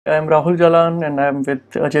I am Rahul Jalan and I am with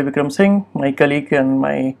Ajay Vikram Singh, my colleague and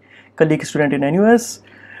my colleague student in NUS.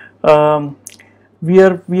 Um, we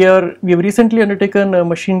have recently undertaken a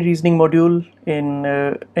machine reasoning module in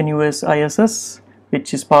NUS ISS,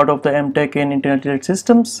 which is part of the MTech in Intelligent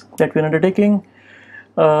Systems that we are undertaking.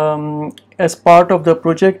 As part of the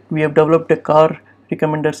project, we have developed a car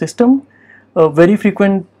recommender system. A very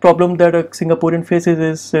frequent problem that a Singaporean faces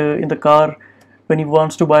is in the car when he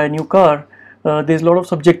wants to buy a new car. There's a lot of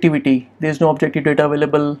subjectivity. There's no objective data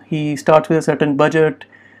available. He starts with a certain budget,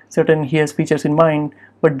 he has features in mind,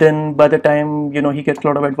 but then by the time he gets a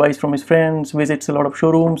lot of advice from his friends, visits a lot of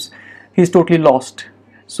showrooms, he's totally lost.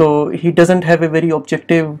 So he doesn't have a very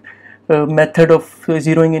objective method of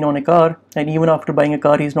zeroing in on a car, and even after buying a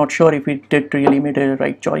car, he's not sure if he did really made a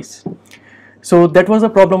right choice. So that was the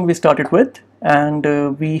problem we started with, and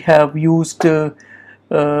we have used the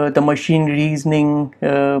machine reasoning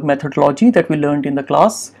methodology that we learned in the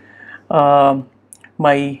class.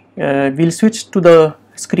 We'll switch to the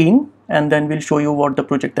screen and then we'll show you what the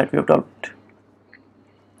project that we have developed.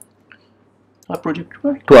 Our project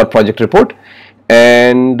report. To our project report,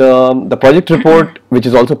 and the project report, which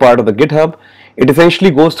is also part of the GitHub, it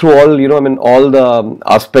essentially goes through all all the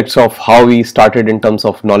aspects of how we started in terms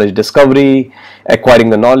of knowledge discovery, acquiring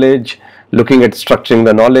the knowledge, looking at structuring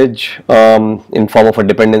the knowledge in form of a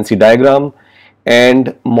dependency diagram,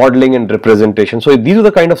 and modeling and representation. So these are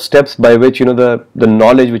the kind of steps by which the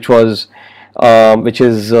knowledge which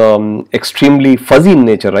is extremely fuzzy in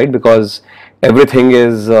nature, right? Because everything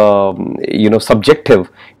is subjective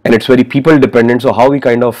and it's very people dependent. So how we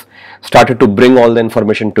kind of started to bring all the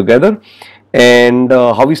information together, and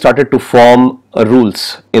how we started to form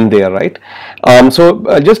rules in there, right? So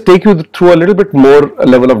I'll just take you through a little bit more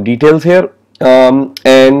level of details here,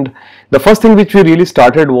 and the first thing which we really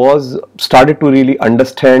started to really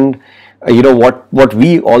understand what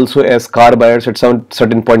we also as car buyers at some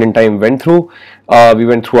certain point in time went through. We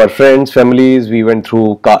went through our friends, families, we went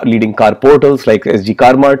through leading car portals like SG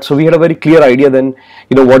CarMart. So we had a very clear idea then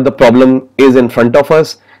what the problem is in front of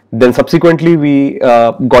us. Then subsequently we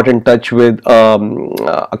got in touch with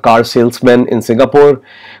a car salesman in Singapore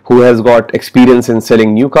who has got experience in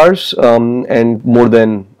selling new cars, and more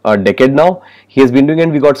than a decade now he has been doing,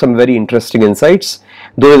 and we got some very interesting insights.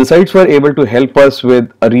 Those insights were able to help us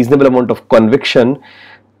with a reasonable amount of conviction,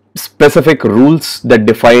 specific rules that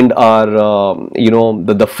defined our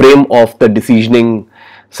the frame of the decisioning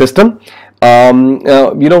system.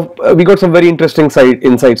 We got some very interesting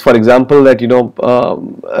insights. For example, that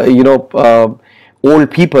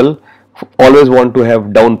old people always want to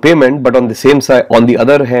have down payment, but on the same side, on the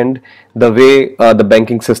other hand, the way the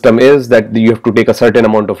banking system is that you have to take a certain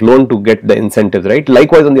amount of loan to get the incentives, right?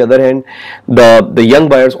 Likewise, on the other hand, the young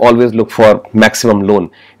buyers always look for maximum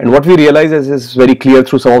loan, and what we realize is very clear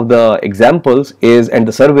through some of the examples and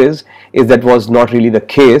the surveys is that was not really the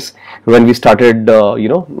case when we started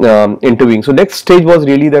interviewing. So next stage was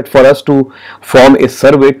really that for us to form a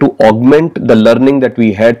survey to augment the learning that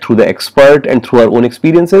we had through the expert and through our own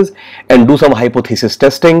experiences, and do some hypothesis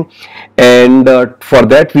testing. And for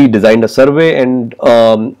that we designed a survey, and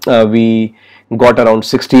we got around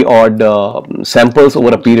 60 odd samples over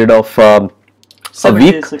a period of a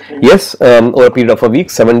week. Yes, over a period of a week,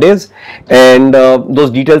 7 days, and those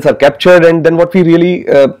details are captured. And then what we really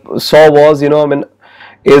saw was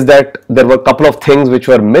is that there were a couple of things which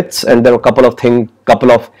were myths, and there were a couple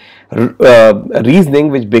of reasoning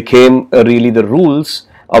which became really the rules,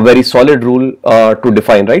 a very solid rule to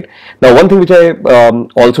define, right? Now, one thing which I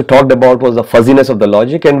also talked about was the fuzziness of the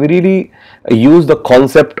logic, and we really used the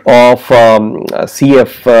concept of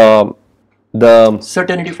CF, the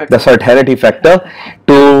certainty factor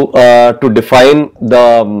to define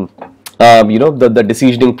the the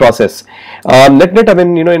decisioning process. Net,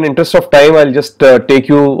 in interest of time, I'll just take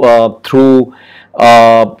you through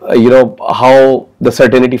how the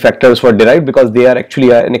certainty factors were derived, because they are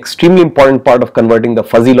actually an extremely important part of converting the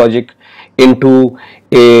fuzzy logic into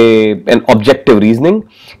an objective reasoning.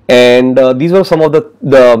 And these were some of the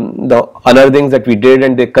other things that we did,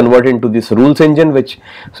 and they convert into this rules engine, which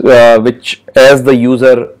as the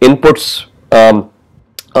user inputs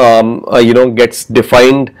gets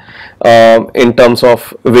defined in terms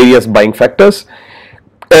of various buying factors.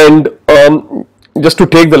 And just to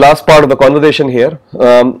take the last part of the conversation here,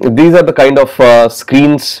 these are the kind of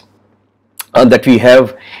screens that we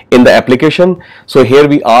have in the application. So here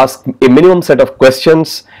we ask a minimum set of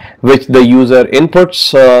questions which the user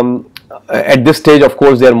inputs, at this stage, of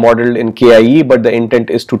course, they are modeled in KIE, but the intent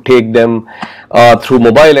is to take them through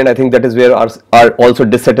mobile, and I think that is where our also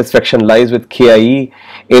dissatisfaction lies with KIE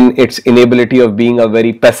in its inability of being a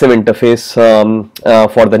very passive interface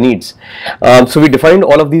for the needs. So we defined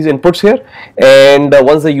all of these inputs here, and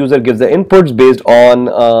once the user gives the inputs based on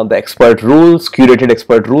the expert rules, curated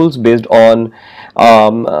expert rules based on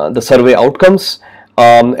the survey outcomes,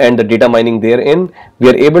 and the data mining therein, we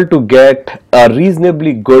are able to get a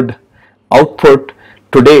reasonably good output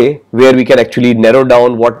today, where we can actually narrow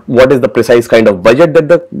down what is the precise kind of budget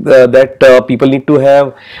that people need to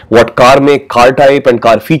have, what car make, car type, and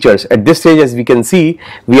car features. At this stage, as we can see,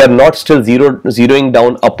 we are not still zeroing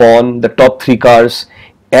down upon the top 3 cars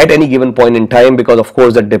at any given point in time, because of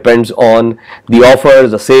course that depends on the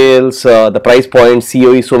offers, the sales, the price point,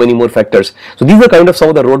 COE, so many more factors. So these are kind of some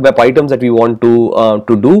of the roadmap items that we want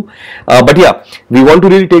to do. But yeah, we want to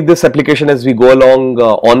really take this application as we go along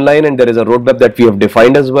online, and there is a roadmap that we have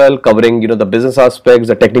defined as well, covering the business aspects,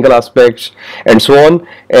 the technical aspects, and so on.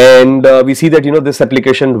 And we see that this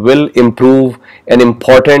application will improve an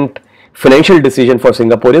important financial decision for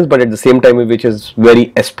Singaporeans, but at the same time, which is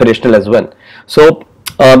very aspirational as well. So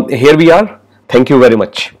here we are. Thank you very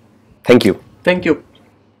much. Thank you. Thank you.